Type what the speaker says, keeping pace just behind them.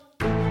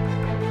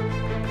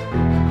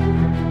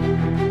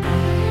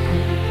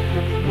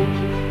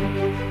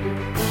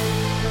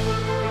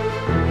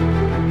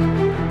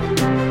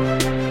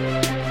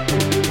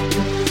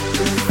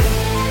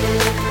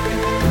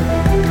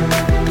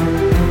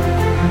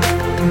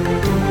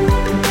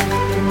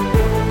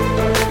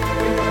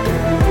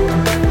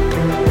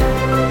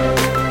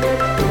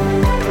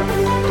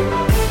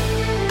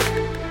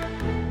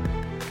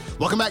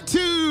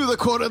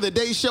of the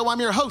Day Show.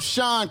 I'm your host,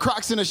 Sean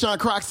Croxton of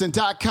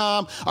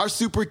SeanCroxton.com. Our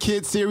Super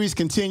Kids series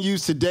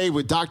continues today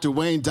with Dr.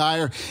 Wayne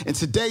Dyer. And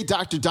today,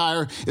 Dr.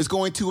 Dyer is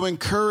going to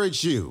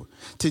encourage you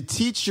to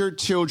teach your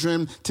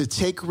children to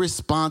take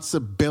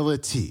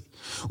responsibility.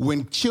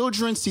 When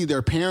children see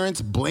their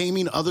parents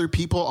blaming other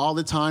people all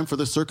the time for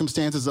the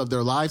circumstances of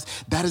their lives,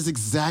 that is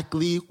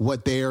exactly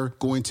what they're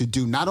going to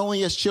do, not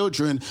only as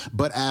children,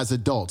 but as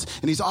adults.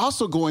 And he's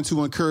also going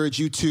to encourage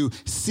you to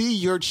see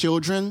your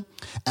children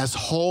as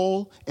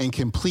whole and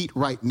complete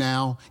right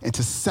now and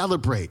to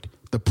celebrate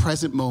the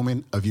present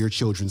moment of your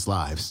children's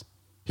lives.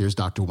 Here's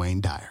Dr.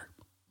 Wayne Dyer.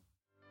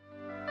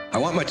 I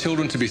want my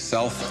children to be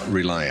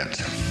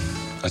self-reliant.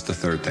 That's the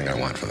third thing I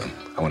want for them.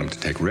 I want them to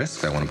take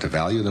risks. I want them to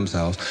value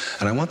themselves.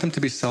 And I want them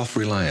to be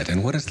self-reliant.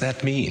 And what does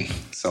that mean,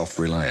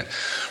 self-reliant?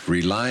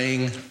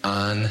 Relying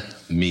on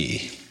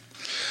me.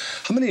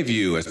 How many of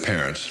you as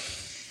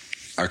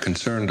parents are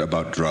concerned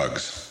about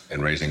drugs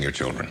in raising your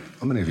children?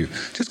 How many of you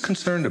just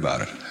concerned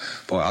about it?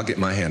 Boy, I'll get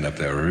my hand up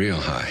there real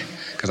high.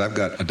 Because I've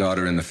got a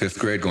daughter in the 5th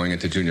grade going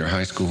into junior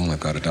high school, and I've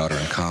got a daughter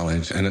in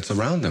college, and it's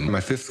around them. My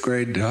 5th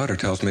grade daughter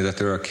tells me that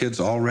there are kids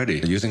already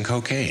using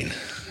cocaine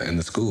in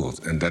the schools,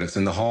 and that it's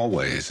in the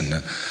hallways, and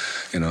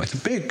it's a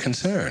big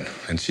concern.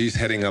 And she's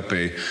heading up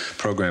a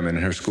program in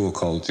her school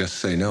called Just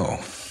Say No.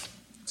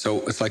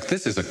 So it's like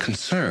this is a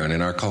concern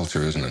in our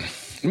culture, isn't it?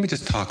 Let me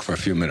just talk for a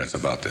few minutes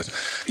about this.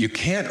 You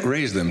can't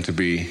raise them to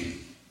be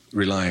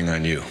relying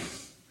on you.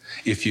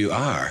 If you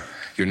are,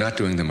 you're not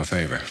doing them a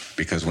favor,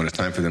 because when it's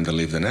time for them to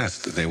leave the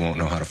nest, they won't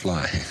know how to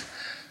fly.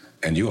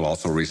 And you will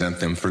also resent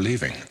them for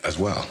leaving as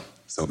well.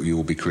 So you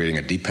will be creating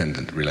a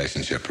dependent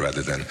relationship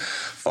rather than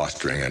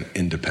fostering an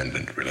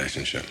independent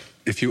relationship.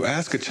 If you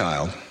ask a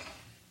child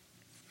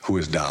who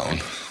is down,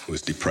 who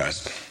is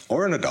depressed,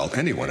 or an adult,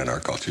 anyone in our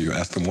culture, you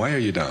ask them, why are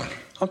you down?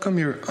 How come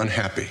you're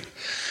unhappy?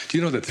 Do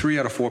you know that 3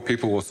 out of 4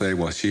 people will say,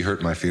 well, she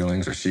hurt my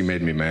feelings, or she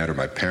made me mad, or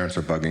my parents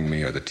are bugging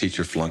me, or the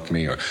teacher flunked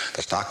me, or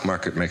the stock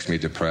market makes me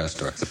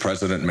depressed, or the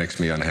president makes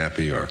me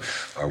unhappy, or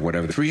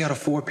whatever. 3 out of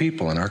 4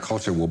 people in our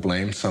culture will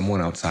blame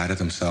someone outside of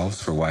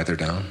themselves for why they're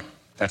down.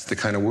 That's the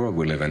kind of world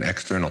we live in,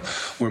 external.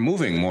 We're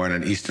moving more in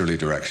an easterly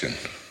direction,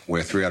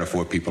 where 3 out of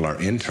 4 people are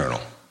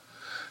internal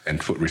and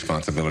put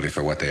responsibility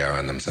for what they are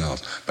on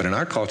themselves. But in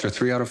our culture,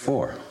 3 out of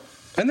 4.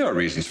 And there are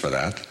reasons for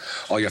that.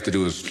 All you have to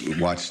do is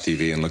watch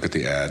TV and look at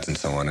the ads and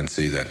so on and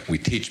see that we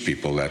teach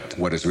people that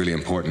what is really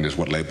important is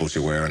what labels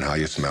you wear and how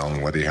you smell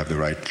and whether you have the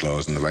right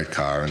clothes and the right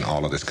car and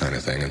all of this kind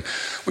of thing. And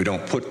we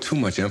don't put too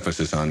much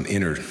emphasis on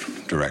inner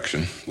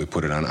direction. We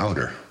put it on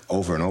outer,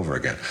 over and over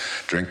again.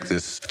 Drink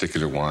this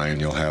particular wine,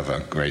 you'll have a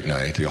great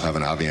night. You'll have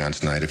an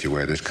ambiance night if you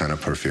wear this kind of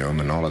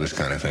perfume and all of this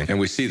kind of thing. And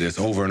we see this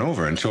over and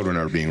over, and children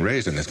are being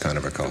raised in this kind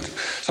of a culture.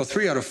 So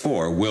 3 out of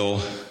 4 will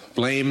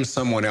blame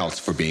someone else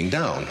for being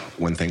down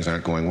when things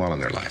aren't going well in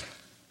their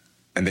life.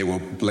 And they will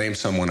blame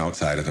someone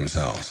outside of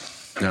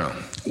themselves. Now,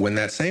 when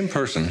that same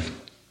person,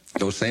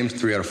 those same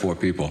 3 out of 4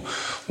 people,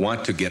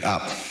 want to get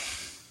up,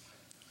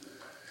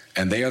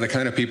 and they are the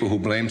kind of people who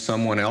blame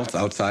someone else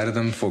outside of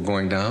them for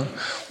going down,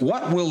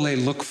 what will they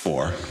look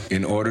for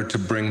in order to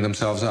bring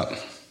themselves up?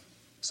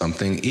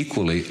 Something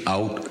equally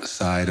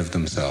outside of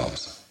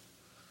themselves.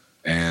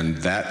 And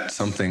that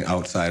something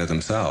outside of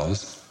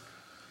themselves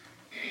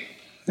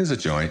is a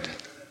joint,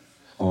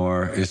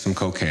 or is some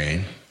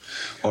cocaine,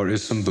 or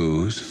is some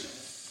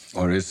booze,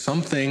 or is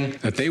something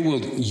that they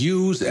will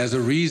use as a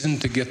reason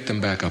to get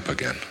them back up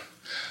again.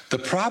 The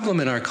problem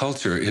in our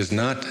culture is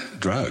not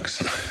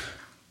drugs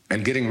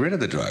and getting rid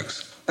of the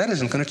drugs. That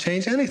isn't going to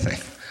change anything,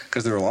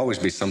 because there will always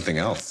be something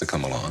else to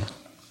come along.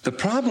 The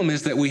problem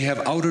is that we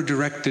have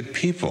outer-directed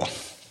people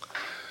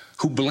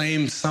who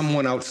blame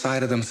someone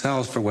outside of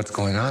themselves for what's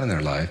going on in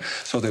their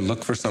life, so they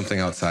look for something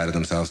outside of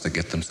themselves to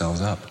get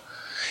themselves up.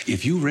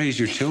 If you raise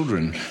your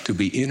children to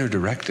be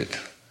inner-directed,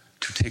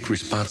 to take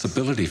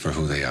responsibility for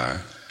who they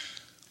are,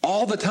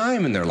 all the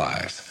time in their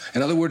lives.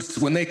 In other words,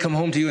 when they come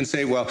home to you and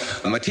say, well,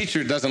 my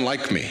teacher doesn't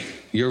like me,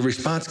 your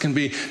response can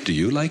be, do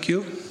you like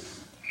you?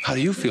 How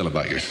do you feel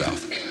about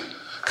yourself?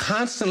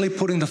 Constantly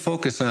putting the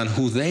focus on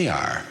who they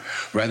are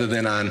rather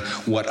than on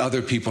what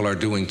other people are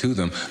doing to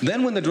them.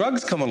 Then when the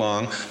drugs come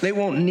along, they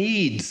won't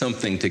need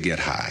something to get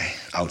high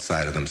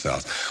outside of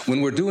themselves.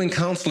 When we're doing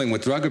counseling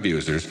with drug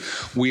abusers,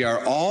 we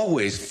are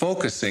always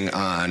focusing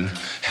on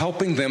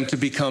helping them to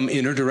become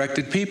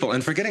inner-directed people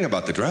and forgetting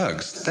about the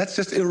drugs. That's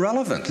just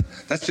irrelevant.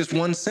 That's just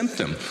one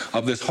symptom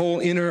of this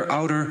whole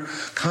inner-outer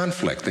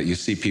conflict that you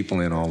see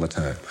people in all the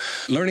time.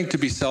 Learning to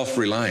be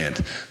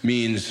self-reliant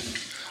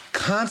means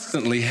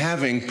constantly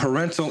having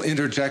parental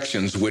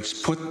interjections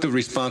which put the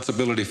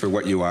responsibility for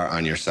what you are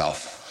on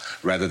yourself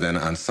rather than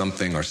on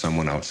something or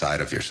someone outside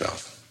of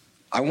yourself.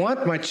 I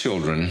want my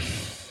children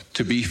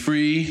to be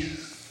free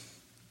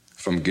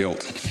from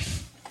guilt,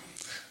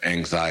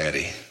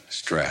 anxiety,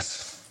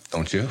 stress.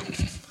 Don't you?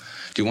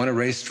 Do you want to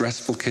raise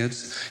stressful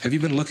kids? Have you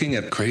been looking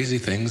at crazy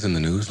things in the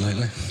news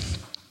lately?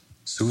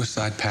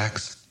 Suicide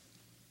pacts.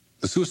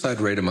 The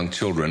suicide rate among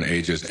children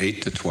ages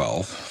 8 to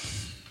 12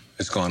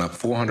 has gone up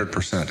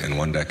 400% in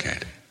 1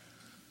 decade.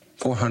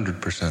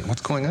 400%.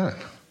 What's going on?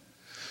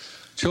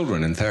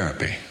 Children in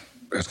therapy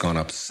has gone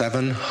up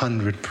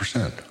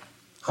 700%.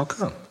 How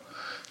come?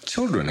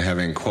 Children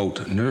having,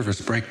 quote,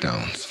 nervous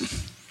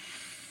breakdowns.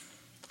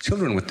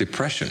 Children with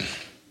depression.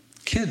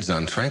 Kids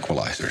on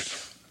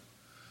tranquilizers.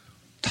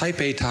 Type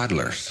A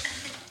toddlers.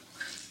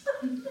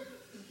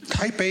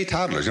 Type A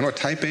toddlers. You know what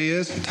type A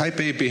is? Type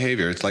A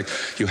behavior. It's like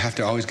you have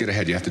to always get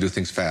ahead. You have to do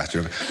things fast.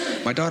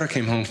 My daughter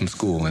came home from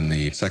school in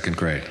the 2nd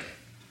grade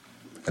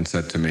and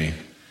said to me,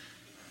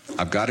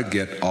 I've got to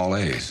get all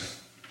A's.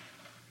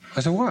 I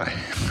said, why?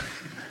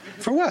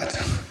 For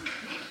what?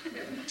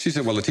 She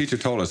said, well, the teacher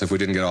told us if we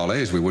didn't get all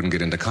A's, we wouldn't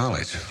get into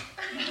college.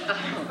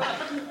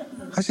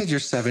 I said, you're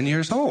 7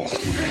 years old.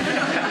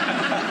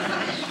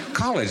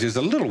 College is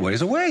a little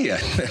ways away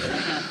yet.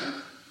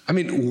 I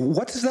mean,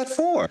 what is that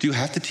for? Do you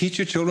have to teach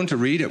your children to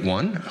read at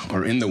 1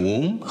 or in the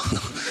womb?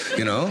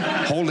 You know,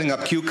 holding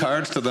up cue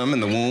cards to them in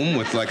the womb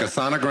with like a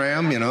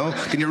sonogram, you know?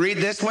 Can you read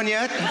this one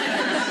yet?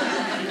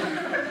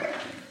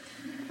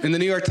 In the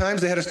New York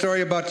Times, they had a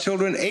story about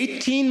children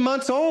 18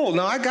 months old.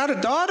 Now, I got a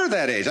daughter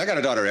that age. I got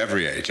a daughter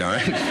every age, all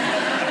right?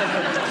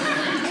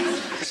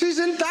 She's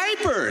in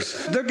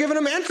diapers. They're giving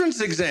them entrance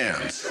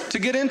exams to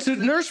get into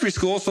nursery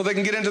school so they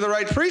can get into the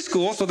right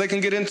preschool, so they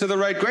can get into the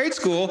right grade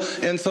school,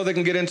 and so they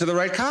can get into the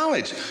right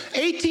college.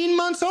 18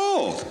 months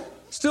old.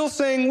 Still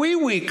saying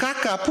wee-wee,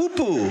 caca,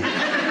 poo-poo,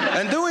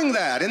 and doing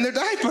that in their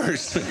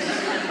diapers.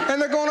 And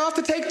they're going off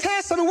to take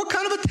tests. I mean, what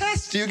kind of a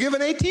test do you give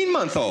an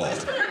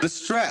 18-month-old? The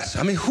stress.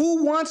 I mean,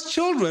 who wants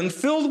children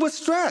filled with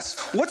stress?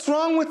 What's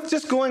wrong with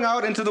just going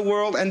out into the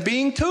world and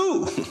being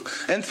 2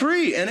 and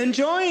 3 and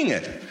enjoying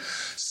it?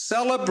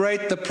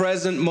 Celebrate the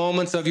present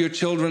moments of your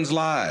children's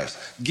lives.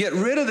 Get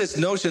rid of this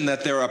notion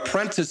that they're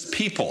apprentice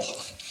people,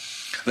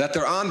 that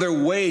they're on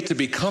their way to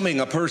becoming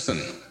a person.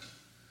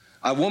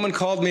 A woman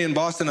called me in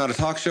Boston on a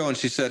talk show, and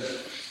she said,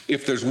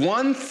 if there's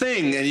one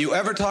thing, and you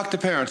ever talk to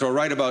parents or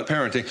write about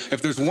parenting,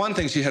 if there's one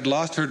thing, she had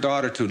lost her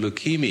daughter to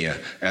leukemia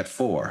at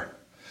 4.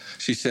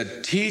 She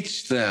said,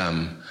 teach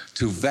them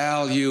to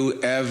value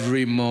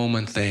every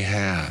moment they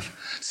have.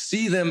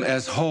 See them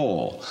as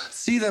whole.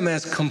 See them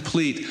as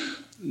complete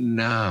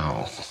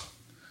now.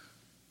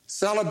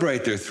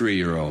 Celebrate their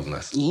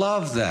 3-year-oldness.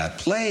 Love that.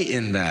 Play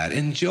in that.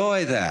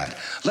 Enjoy that.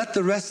 Let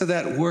the rest of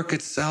that work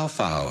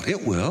itself out.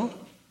 It will.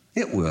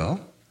 It will.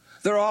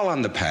 They're all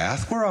on the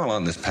path. We're all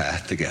on this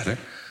path together.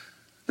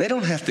 They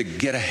don't have to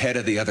get ahead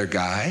of the other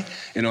guy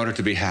in order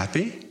to be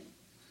happy.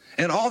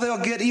 And all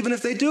they'll get, even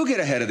if they do get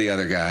ahead of the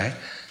other guy,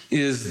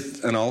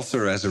 is an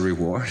ulcer as a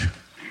reward.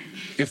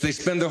 If they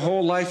spend their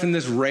whole life in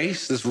this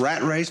race, this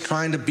rat race,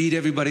 trying to beat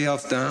everybody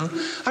else down,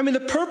 I mean,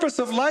 the purpose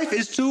of life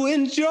is to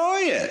enjoy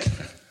it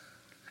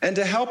and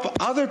to help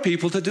other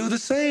people to do the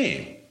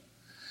same.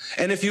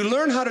 And if you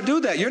learn how to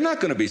do that, you're not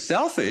going to be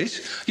selfish.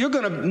 You're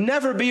going to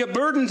never be a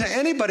burden to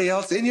anybody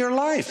else in your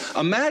life.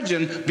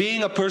 Imagine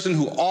being a person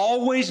who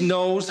always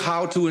knows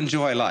how to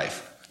enjoy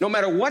life, no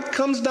matter what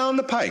comes down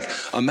the pike.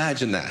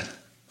 Imagine that.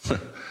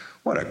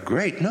 What a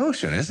great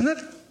notion, isn't it?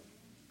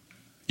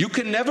 You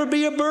can never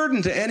be a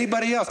burden to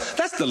anybody else.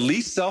 That's the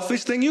least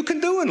selfish thing you can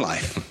do in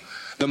life.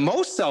 The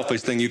most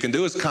selfish thing you can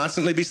do is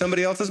constantly be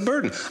somebody else's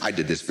burden. I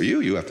did this for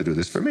you. You have to do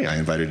this for me. I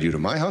invited you to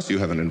my house. You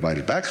haven't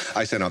invited back.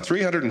 I sent out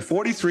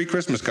 343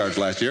 Christmas cards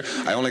last year.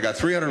 I only got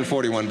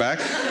 341 back.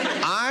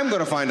 I'm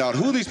going to find out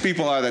who these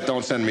people are that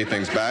don't send me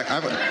things back.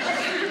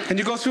 And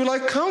you go through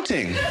life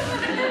counting.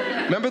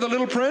 Remember The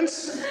Little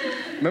Prince?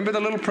 Remember The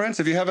Little Prince?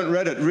 If you haven't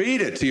read it,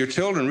 read it to your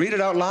children. Read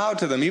it out loud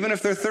to them. Even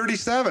if they're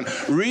 37,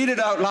 read it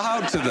out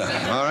loud to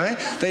them, all right?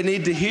 They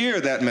need to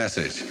hear that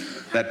message,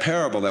 that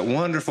parable, that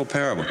wonderful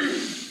parable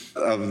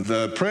of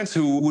the prince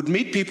who would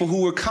meet people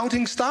who were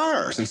counting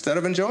stars instead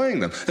of enjoying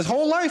them. His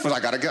whole life was,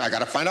 I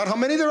gotta find out how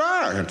many there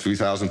are.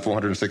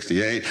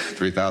 3,468,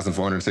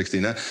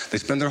 3,469. They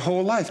spend their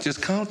whole life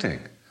just counting.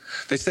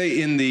 They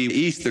say in the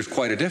East there's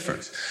quite a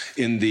difference.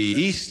 In the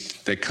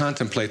East, they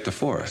contemplate the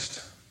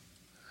forest.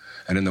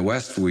 And in the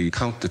West, we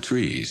count the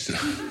trees.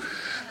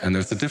 And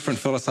there's a different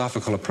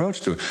philosophical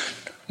approach to it.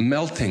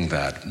 Melting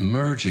that,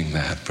 merging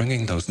that,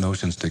 bringing those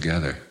notions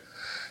together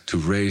to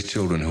raise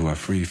children who are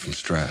free from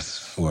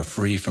stress, who are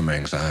free from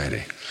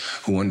anxiety,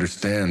 who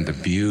understand the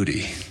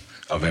beauty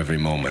of every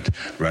moment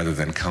rather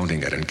than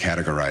counting it and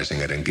categorizing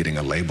it and getting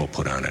a label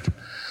put on it.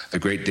 The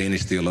great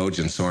Danish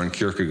theologian Søren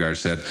Kierkegaard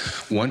said,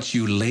 once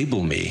you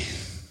label me,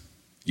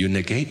 you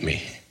negate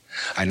me.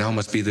 I now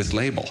must be this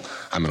label.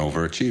 I'm an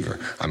overachiever.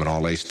 I'm an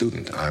all-A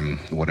student. I'm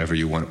whatever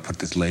you want to put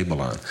this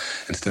label on.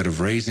 Instead of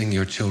raising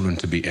your children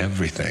to be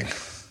everything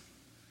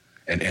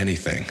and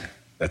anything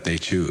that they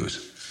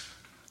choose,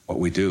 what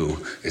we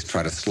do is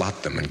try to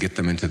slot them and get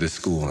them into this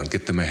school and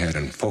get them ahead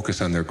and focus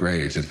on their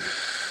grades. And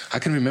I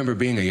can remember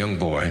being a young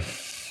boy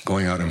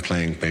going out and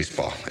playing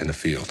baseball in the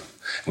field.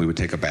 We would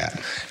take a bat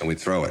and we'd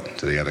throw it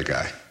to the other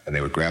guy, and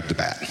they would grab the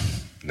bat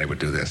and they would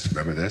do this.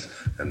 Remember this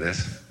and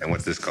this? And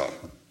what's this called?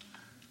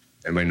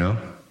 Anybody know?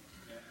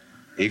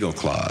 Eagle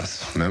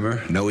claws.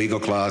 Remember? No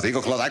eagle claws.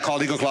 Eagle claws. I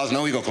called eagle claws,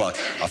 no eagle claws.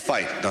 A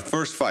fight. The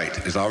first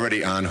fight is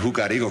already on who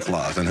got eagle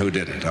claws and who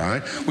didn't, all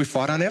right? We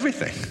fought on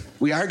everything.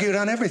 We argued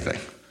on everything.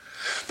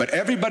 But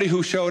everybody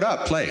who showed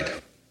up played.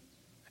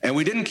 And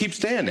we didn't keep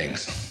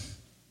standings.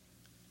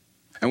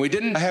 And we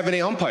didn't have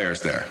any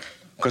umpires there,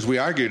 because we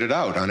argued it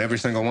out on every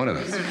single one of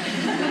them.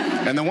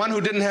 And the one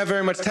who didn't have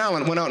very much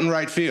talent went out in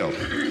right field.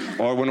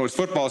 Or when it was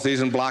football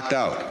season, blocked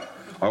out.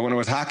 Or when it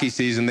was hockey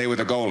season, they were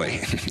the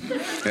goalie.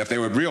 If they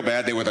were real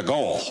bad, they were the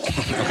goal,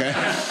 okay?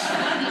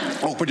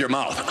 Open your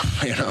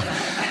mouth, you know.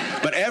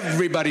 But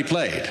everybody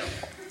played.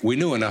 We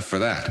knew enough for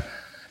that.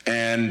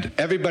 And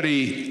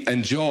everybody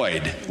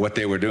enjoyed what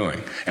they were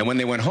doing. And when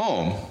they went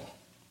home,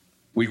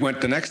 we went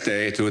the next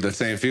day to the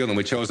same field and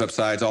we chose up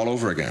sides all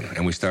over again.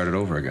 And we started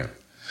over again.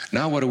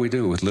 Now what do we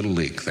do with Little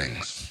League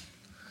things?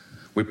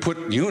 We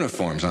put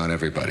uniforms on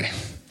everybody.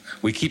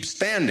 We keep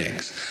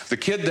standings. The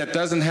kid that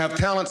doesn't have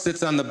talent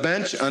sits on the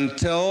bench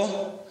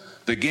until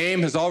the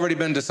game has already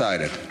been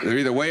decided. They're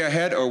either way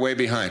ahead or way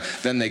behind.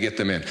 Then they get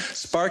them in.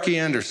 Sparky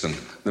Anderson,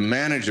 the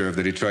manager of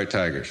the Detroit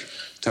Tigers,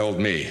 told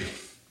me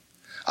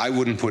I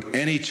wouldn't put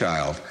any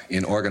child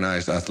in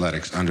organized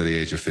athletics under the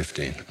age of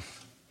 15.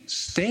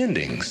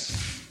 Standings.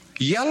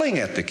 Yelling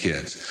at the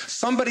kids.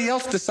 Somebody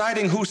else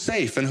deciding who's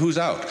safe and who's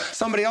out.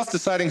 Somebody else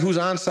deciding who's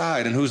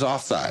onside and who's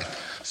offside.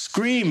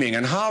 Screaming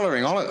and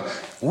hollering.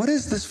 What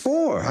is this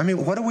for? I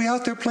mean, what are we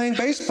out there playing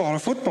baseball or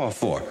football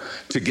for?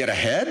 To get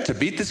ahead? To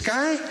beat this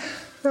guy?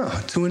 No,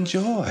 to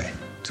enjoy.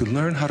 To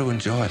learn how to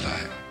enjoy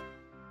life.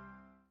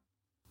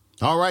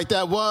 All right,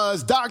 that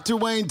was Dr.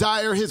 Wayne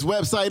Dyer. His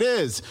website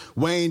is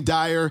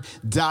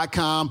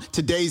WayneDyer.com.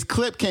 Today's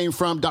clip came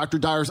from Dr.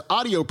 Dyer's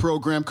audio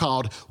program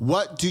called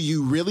What Do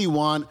You Really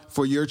Want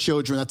for Your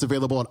Children? That's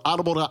available at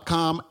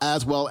Audible.com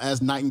as well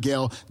as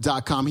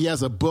Nightingale.com. He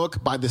has a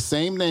book by the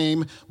same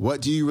name,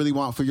 What Do You Really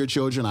Want for Your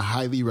Children? I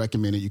highly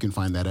recommend it. You can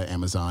find that at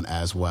Amazon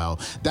as well.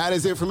 That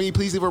is it for me.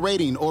 Please leave a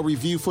rating or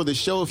review for the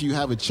show if you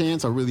have a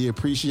chance. I really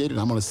appreciate it.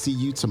 I'm going to see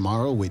you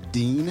tomorrow with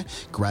Dean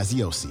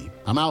Graziosi.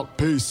 I'm out.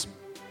 Peace.